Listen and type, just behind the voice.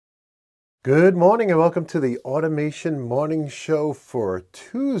Good morning and welcome to the Automation Morning Show for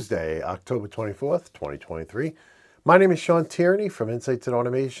Tuesday, October 24th, 2023. My name is Sean Tierney from Insights in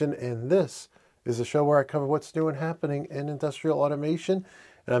Automation, and this is a show where I cover what's new and happening in industrial automation.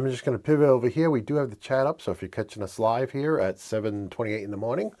 And I'm just going to pivot over here. We do have the chat up, so if you're catching us live here at 7:28 in the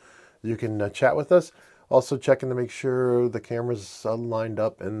morning, you can chat with us. Also checking to make sure the cameras are lined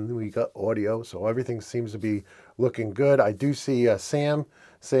up and we got audio, so everything seems to be looking good. I do see Sam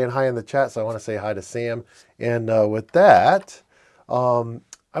saying hi in the chat, so I want to say hi to Sam. And with that,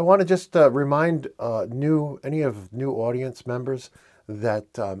 I want to just remind any new audience members that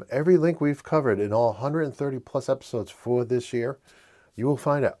every link we've covered in all 130 plus episodes for this year, you will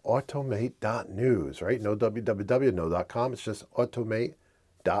find at automate.news, right? No www, no .com. It's just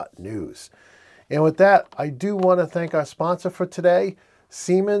automate.news. And with that, I do want to thank our sponsor for today,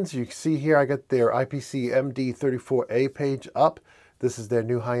 Siemens. You can see here I got their IPC MD34A page up. This is their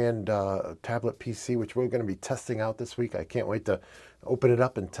new high-end tablet PC, which we're going to be testing out this week. I can't wait to open it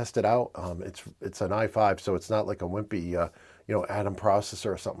up and test it out. It's an i5, so it's not like a wimpy Atom processor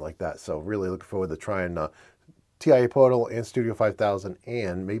or something like that. So really looking forward to trying TIA Portal and Studio 5000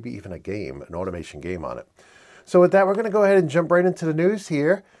 and maybe even an automation game on it. So with that, we're going to go ahead and jump right into the news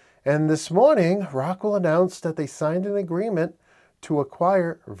here. And this morning, Rockwell announced that they signed an agreement to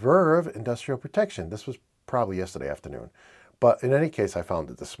acquire Verve Industrial Protection. This was probably yesterday afternoon, but in any case, I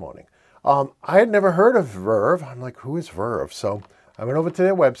found it this morning. I had never heard of Verve. I'm like, who is Verve? So I went over to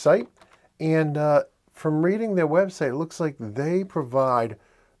their website, and from reading their website, it looks like they provide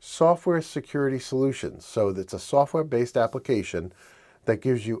software security solutions. So it's a software-based application that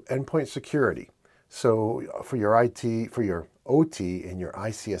gives you endpoint security. So for your IT, for your OT and your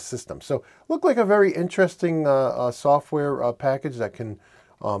ICS system. So look like a very interesting software package that can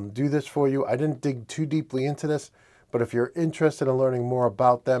do this for you. I didn't dig too deeply into this, but if you're interested in learning more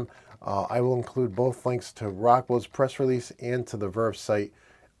about them, I will include both links to Rockwell's press release and to the Verve site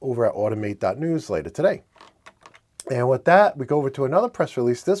over at automate.news later today. And with that, we go over to another press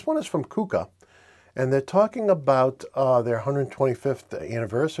release. This one is from KUKA. And they're talking about their 125th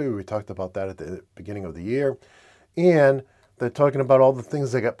anniversary. We talked about that at the beginning of the year. And they're talking about all the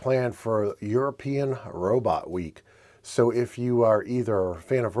things they got planned for European Robot Week. So if you are either a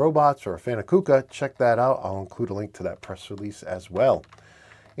fan of robots or a fan of KUKA, check that out. I'll include a link to that press release as well.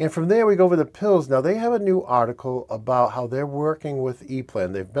 And from there, we go over the pills. Now, they have a new article about how they're working with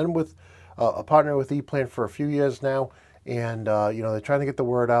ePlan. They've been with a partner with ePlan for a few years now. And, they're trying to get the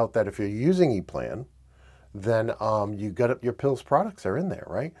word out that if you're using ePlan, then you got your pills products are in there,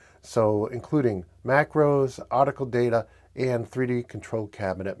 right? So including macros, article data, and 3D control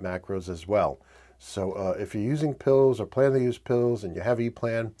cabinet macros as well. So if you're using pills or plan to use pills and you have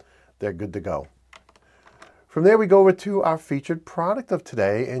ePlan, they're good to go. From there, we go over to our featured product of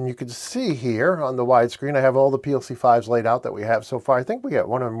today, and you can see here on the widescreen, I have all the PLC5s laid out that we have so far. I think we got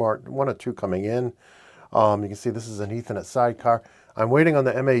one or two coming in. You can see this is an Ethernet sidecar. I'm waiting on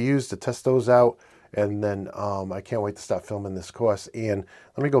the MAUs to test those out, and then I can't wait to start filming this course. And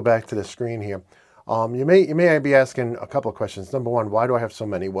let me go back to the screen here. You may be asking a couple of questions. Number one, why do I have so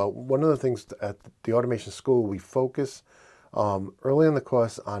many? Well, one of the things at the Automation School, we focus early in the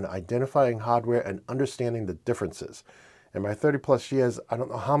course on identifying hardware and understanding the differences. In my 30 plus years, I don't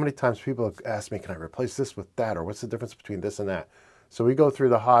know how many times people have asked me, can I replace this with that? Or what's the difference between this and that? So we go through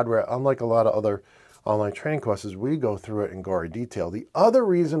the hardware. Unlike a lot of other online training courses, we go through it in gory detail. The other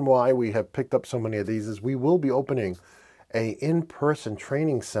reason why we have picked up so many of these is we will be opening a in-person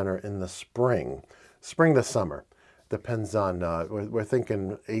training center in the spring to summer. Depends on, we're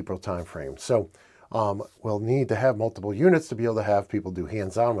thinking April timeframe. So we'll need to have multiple units to be able to have people do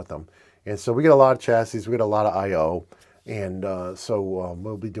hands-on with them. And so we get a lot of chassis, we get a lot of I/O, and so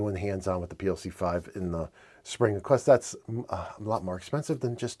we'll be doing hands-on with the PLC5 in the spring. Of course, that's a lot more expensive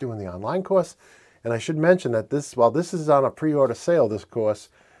than just doing the online course. And I should mention that while this is on a pre-order sale, this course,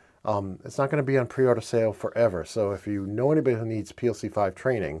 it's not going to be on pre-order sale forever. So if you know anybody who needs PLC5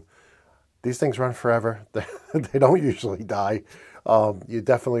 training, these things run forever. They don't usually die. You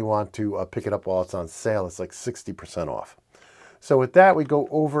definitely want to pick it up while it's on sale. It's like 60% off. So with that, we go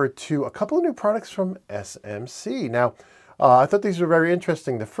over to a couple of new products from SMC. Now, I thought these were very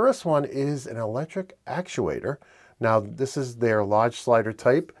interesting. The first one is an electric actuator. Now, this is their large slider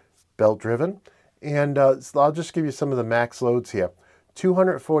type, belt-driven. And I'll just give you some of the max loads here.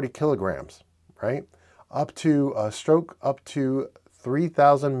 240 kilograms, right? Up to a stroke up to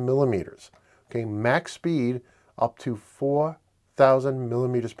 3,000 millimeters. Okay, max speed up to 4,000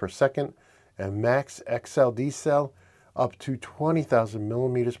 millimeters per second, and max XL decel up to 20,000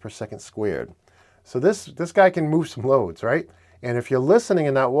 millimeters per second squared. So this guy can move some loads, right? And if you're listening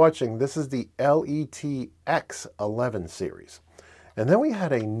and not watching, this is the LETX11 series. And then we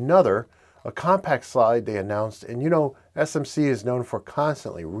had a compact slide they announced. And SMC is known for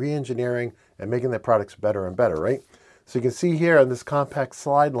constantly re-engineering and making their products better and better, right? So you can see here on this compact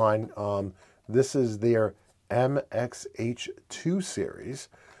slide line, this is their MXH2 series.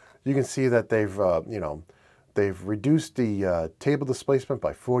 You can see that they've reduced the table displacement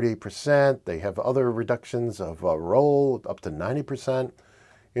by 48%. They have other reductions of roll up to 90%.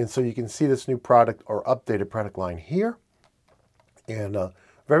 And so you can see this new product or updated product line here. And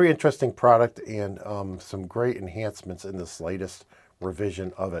very interesting product and some great enhancements in this latest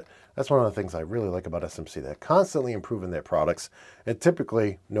revision of it. That's one of the things I really like about SMC. They're constantly improving their products and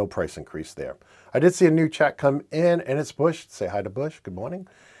typically no price increase there. I did see a new chat come in and it's Bush. Say hi to Bush. Good morning.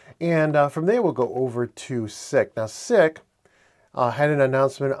 And from there we'll go over to SICK. Now SICK had an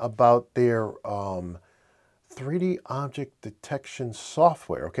announcement about their 3D object detection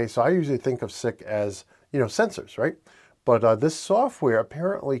software. Okay, so I usually think of SICK as, sensors, right? But this software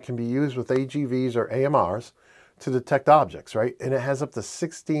apparently can be used with AGVs or AMRs to detect objects, right? And it has up to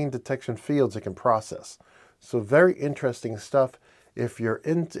 16 detection fields it can process. So very interesting stuff. If you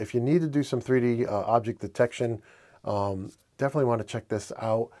need to do some 3D object detection, definitely want to check this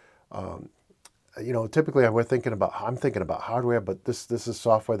out. Typically I'm thinking about hardware, but this is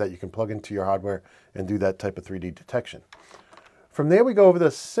software that you can plug into your hardware and do that type of 3D detection. From there we go over the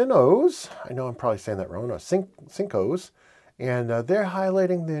Synos. I know I'm probably saying that wrong. Or Syncos. And they're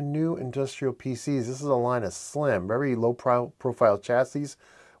highlighting their new industrial PCs. This is a line of slim, very low profile chassis,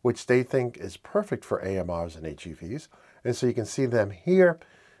 which they think is perfect for AMRs and HEVs. And so you can see them here.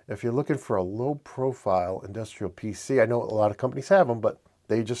 If you're looking for a low profile industrial PC, I know a lot of companies have them, but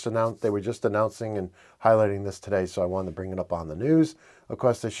they were just announcing and highlighting this today, so I wanted to bring it up on the news. Of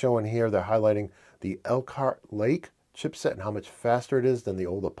course, they're showing here, they're highlighting the Elkhart Lake chipset and how much faster it is than the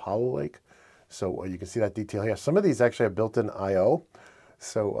old Apollo Lake. So you can see that detail here. Some of these actually have built-in I/O.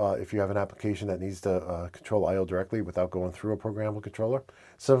 So if you have an application that needs to control I/O directly without going through a programmable controller,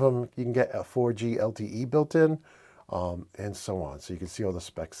 some of them you can get a 4G LTE built in, and so on. So you can see all the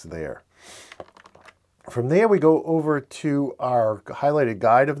specs there. From there, we go over to our highlighted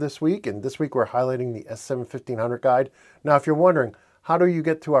guide of this week. And this week, we're highlighting the S7-1500 guide. Now, if you're wondering, how do you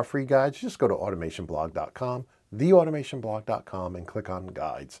get to our free guides? Just go to automationblog.com, theautomationblog.com, and click on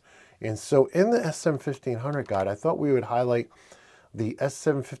guides. And so in the S7-1500 guide, I thought we would highlight the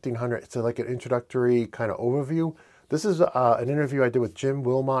S7-1500. It's like an introductory kind of overview. This is an interview I did with Jim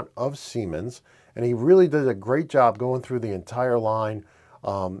Wilmot of Siemens, and he really did a great job going through the entire line.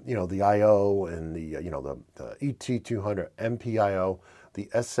 The I/O and the ET200, MPIO, the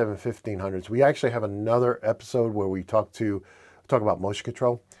S7-1500s. We actually have another episode where we talk about motion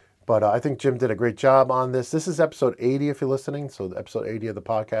control. But I think Jim did a great job on this. This is episode 80 if you're listening, so episode 80 of the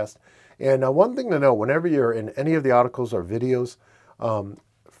podcast. And one thing to know, whenever you're in any of the articles or videos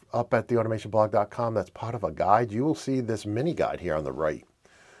up at theautomationblog.com that's part of a guide, you will see this mini guide here on the right.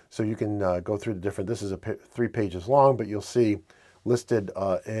 So you can go through the different, this is 3 pages long, but you'll see listed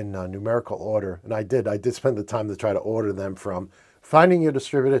in numerical order. And I did spend the time to try to order them from finding your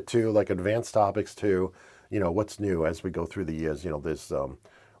distributor to like advanced topics to, what's new as we go through the years. There's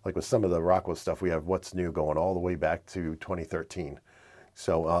like with some of the Rockwell stuff, we have what's new going all the way back to 2013.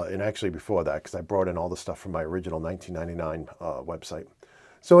 So, and actually before that, because I brought in all the stuff from my original 1999 website.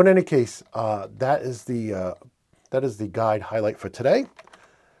 So in any case, that is the guide highlight for today.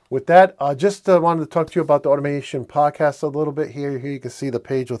 With that, just wanted to talk to you about the Automation Podcast a little bit here. Here you can see the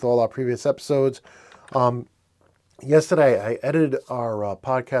page with all our previous episodes. Yesterday, I edited our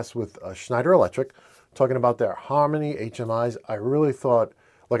podcast with Schneider Electric, talking about their Harmony HMIs. I really thought,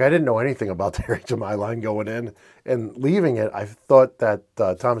 I didn't know anything about their HMI line going in, and leaving it, I thought that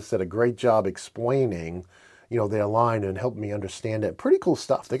Thomas did a great job explaining, their line and helped me understand it. Pretty cool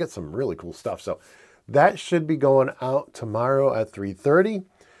stuff. They got some really cool stuff. So that should be going out tomorrow at 3:30.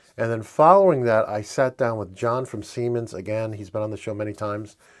 And then following that, I sat down with John from Siemens. Again, he's been on the show many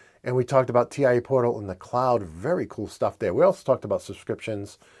times. And we talked about TIA Portal in the cloud. Very cool stuff there. We also talked about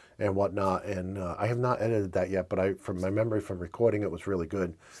subscriptions and whatnot. And I have not edited that yet, but from my memory from recording, it was really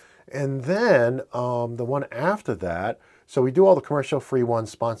good. And then the one after that, so we do all the commercial free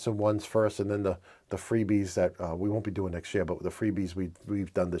ones, sponsored ones first, and then the freebies that we won't be doing next year, but the freebies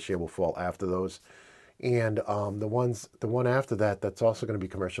we've done this year will fall after those. And the one after that that's also going to be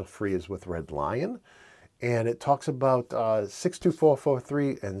commercial free is with Red Lion. And it talks about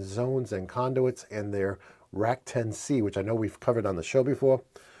 62443 and zones and conduits and their Rack 10C, which I know we've covered on the show before.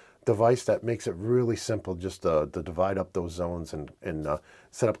 device that makes it really simple just to divide up those zones and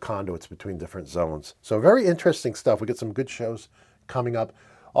set up conduits between different zones. So very interesting stuff. We got some good shows coming up.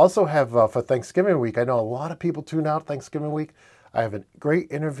 Also have for Thanksgiving week, I know a lot of people tune out Thanksgiving week. I have a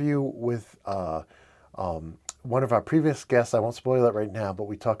great interview with one of our previous guests. I won't spoil it right now, but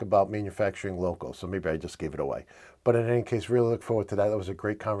we talk about manufacturing local. So maybe I just gave it away. But in any case, really look forward to that. That was a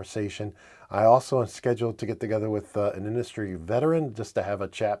great conversation. I also am scheduled to get together with an industry veteran just to have a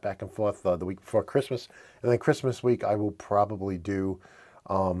chat back and forth the week before Christmas. And then Christmas week, I will probably do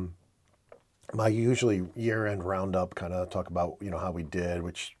my usually year-end roundup, kind of talk about, how we did,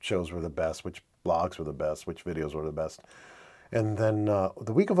 which shows were the best, which blogs were the best, which videos were the best. And then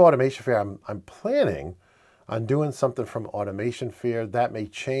the week of Automation Fair, I'm planning on doing something from Automation Fair. That may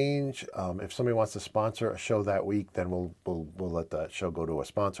change. If somebody wants to sponsor a show that week, then we'll let that show go to a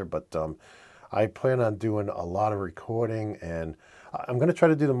sponsor. But I plan on doing a lot of recording, and I'm going to try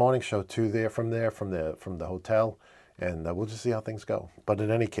to do the morning show too from the hotel, and we'll just see how things go. But in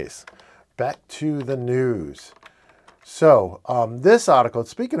any case, back to the news. So this article,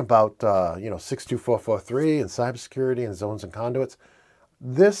 speaking about 62443 and cybersecurity and zones and conduits.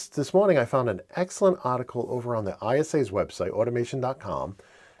 This morning I found an excellent article over on the ISA's website, automation.com,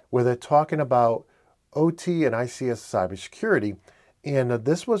 where they're talking about OT and ICS cybersecurity. And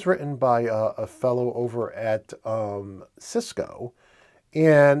this was written by a fellow over at Cisco.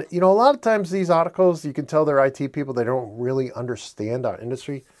 And, a lot of times these articles, you can tell they're IT people, they don't really understand our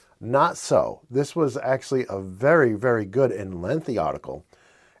industry. Not so. This was actually a very, very good and lengthy article.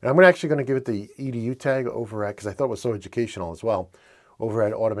 And I'm actually going to give it the EDU tag over at, because I thought it was so educational as well, over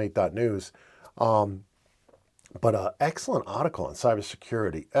at automate.news. But excellent article on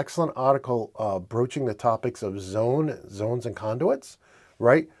cybersecurity. Excellent article broaching the topics of zones and conduits,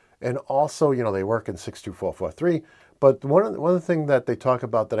 right? And also, they work in 62443. But one of the things that they talk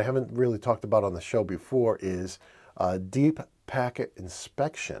about that I haven't really talked about on the show before is deep packet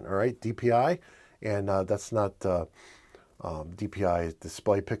inspection, all right? DPI. And that's not DPI,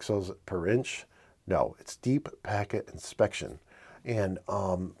 display pixels per inch. No, it's deep packet inspection. And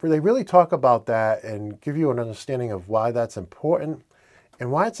they really talk about that and give you an understanding of why that's important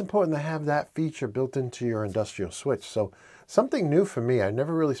and why it's important to have that feature built into your industrial switch. So something new for me. I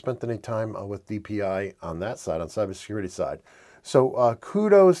never really spent any time with DPI on that side, on cybersecurity side. So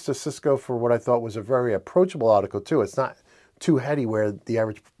kudos to Cisco for what I thought was a very approachable article too. It's not too heady where the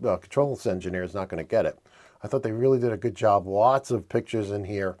average controls engineer is not going to get it. I thought they really did a good job. Lots of pictures in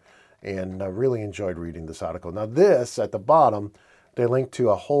here, and I really enjoyed reading this article. Now this, at the bottom, they linked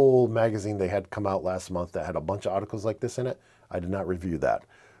to a whole magazine they had come out last month that had a bunch of articles like this in it. I did not review that.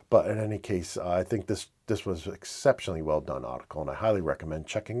 But in any case, I think this was an exceptionally well done article, and I highly recommend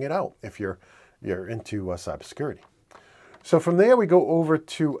checking it out if you're into cybersecurity. So from there, we go over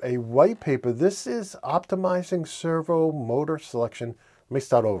to a white paper. This is Optimizing Servo Motor Selection. Let me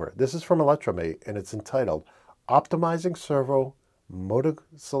start over. This is from Electromate, and it's entitled Optimizing Servo Motor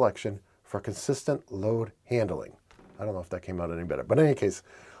Selection for Consistent Load Handling. I don't know if that came out any better. But in any case,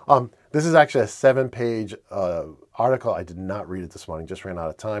 this is actually a 7-page article. I did not read it this morning, just ran out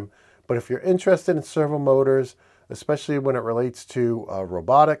of time. But if you're interested in servo motors, especially when it relates to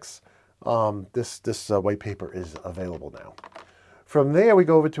robotics, this white paper is available now. From there, we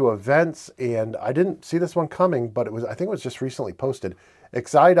go over to events, and I didn't see this one coming, but I think it was just recently posted.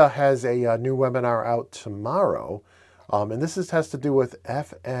 Excida has a new webinar out tomorrow, and this has to do with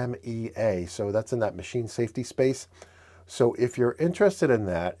FMEA, so that's in that machine safety space. So if you're interested in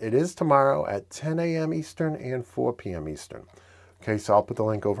that, it is tomorrow at 10 a.m. Eastern and 4 p.m. Eastern. Okay, so I'll put the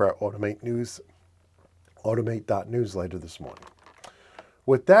link over at automate.news later this morning.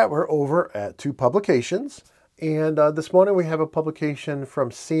 With that, we're over at 2 publications. And this morning we have a publication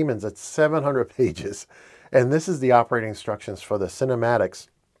from Siemens at 700 pages. And this is the operating instructions for the Cinematics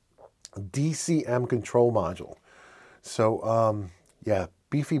DCM control module. So, yeah,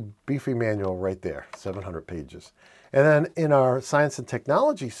 beefy manual right there, 700 pages. And then in our science and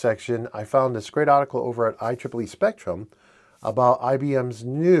technology section, I found this great article over at IEEE Spectrum about IBM's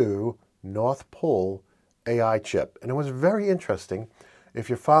new North Pole AI chip. And it was very interesting. If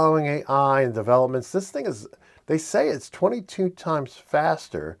you're following AI and developments, this thing is, they say it's 22 times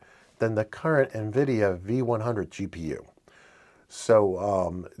faster than the current NVIDIA V100 GPU.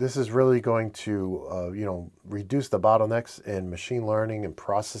 So this is really going to, reduce the bottlenecks in machine learning and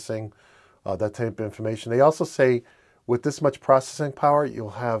processing, that type of information. They also say with this much processing power, you'll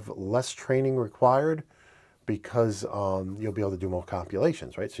have less training required because you'll be able to do more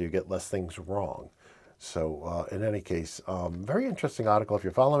computations, right? So you get less things wrong. So in any case, very interesting article. If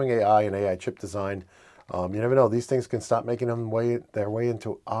you're following AI and AI chip design, You never know. These things can stop making their way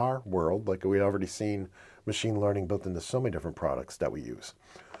into our world, like we've already seen machine learning built into so many different products that we use.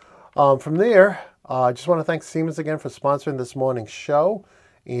 From there, I just want to thank Siemens again for sponsoring this morning's show,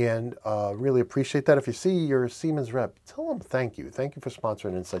 and really appreciate that. If you see your Siemens rep, tell them thank you. Thank you for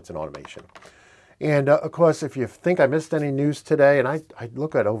sponsoring Insights in Automation. And of course, if you think I missed any news today, and I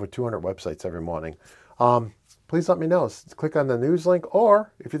look at over 200 websites every morning, please let me know. Click on the news link,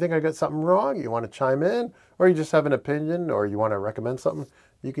 or if you think I got something wrong, you want to chime in, or you just have an opinion, or you want to recommend something,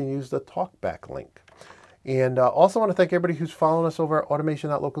 you can use the talkback link. And also want to thank everybody who's following us over at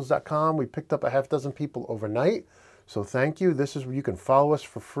automation.locals.com. We picked up a half dozen people overnight, so thank you. This is where you can follow us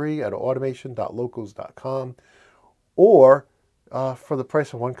for free at automation.locals.com, or for the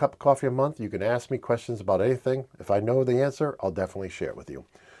price of 1 cup of coffee a month, you can ask me questions about anything. If I know the answer, I'll definitely share it with you.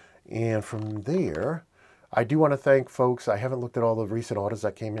 And from there, I do want to thank folks. I haven't looked at all the recent orders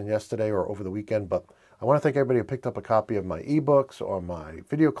that came in yesterday or over the weekend, but I want to thank everybody who picked up a copy of my ebooks or my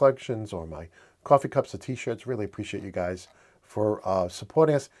video collections or my coffee cups or t-shirts. Really appreciate you guys for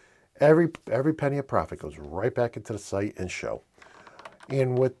supporting us. Every penny of profit goes right back into the site and show.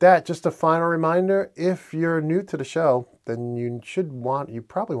 And with that, just a final reminder, if you're new to the show, then you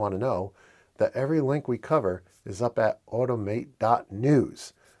probably want to know that every link we cover is up at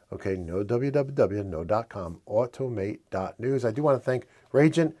automate.news. Okay, no www, no .com, automate.news. I do want to thank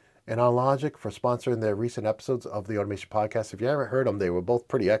Ragent and OnLogic for sponsoring their recent episodes of the Automation Podcast. If you haven't heard them, they were both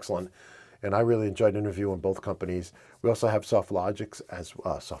pretty excellent, and I really enjoyed interviewing both companies. We also have SoftLogics as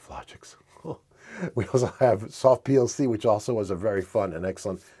SoftLogics. We also have Soft PLC, which also was a very fun and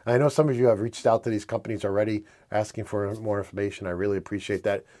excellent. I know some of you have reached out to these companies already asking for more information. I really appreciate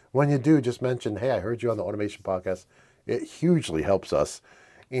that. When you do, just mention, hey, I heard you on the Automation Podcast. It hugely helps us.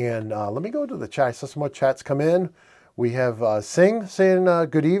 And let me go to the chat. I saw some more chats come in. We have Singh saying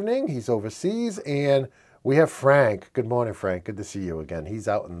good evening. He's overseas. And we have Frank. Good morning, Frank. Good to see you again. He's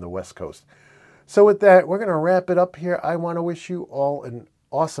out in the West Coast. So with that, we're going to wrap it up here. I want to wish you all an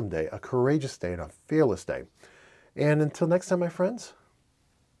awesome day, a courageous day, and a fearless day. And until next time, my friends,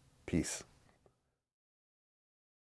 peace.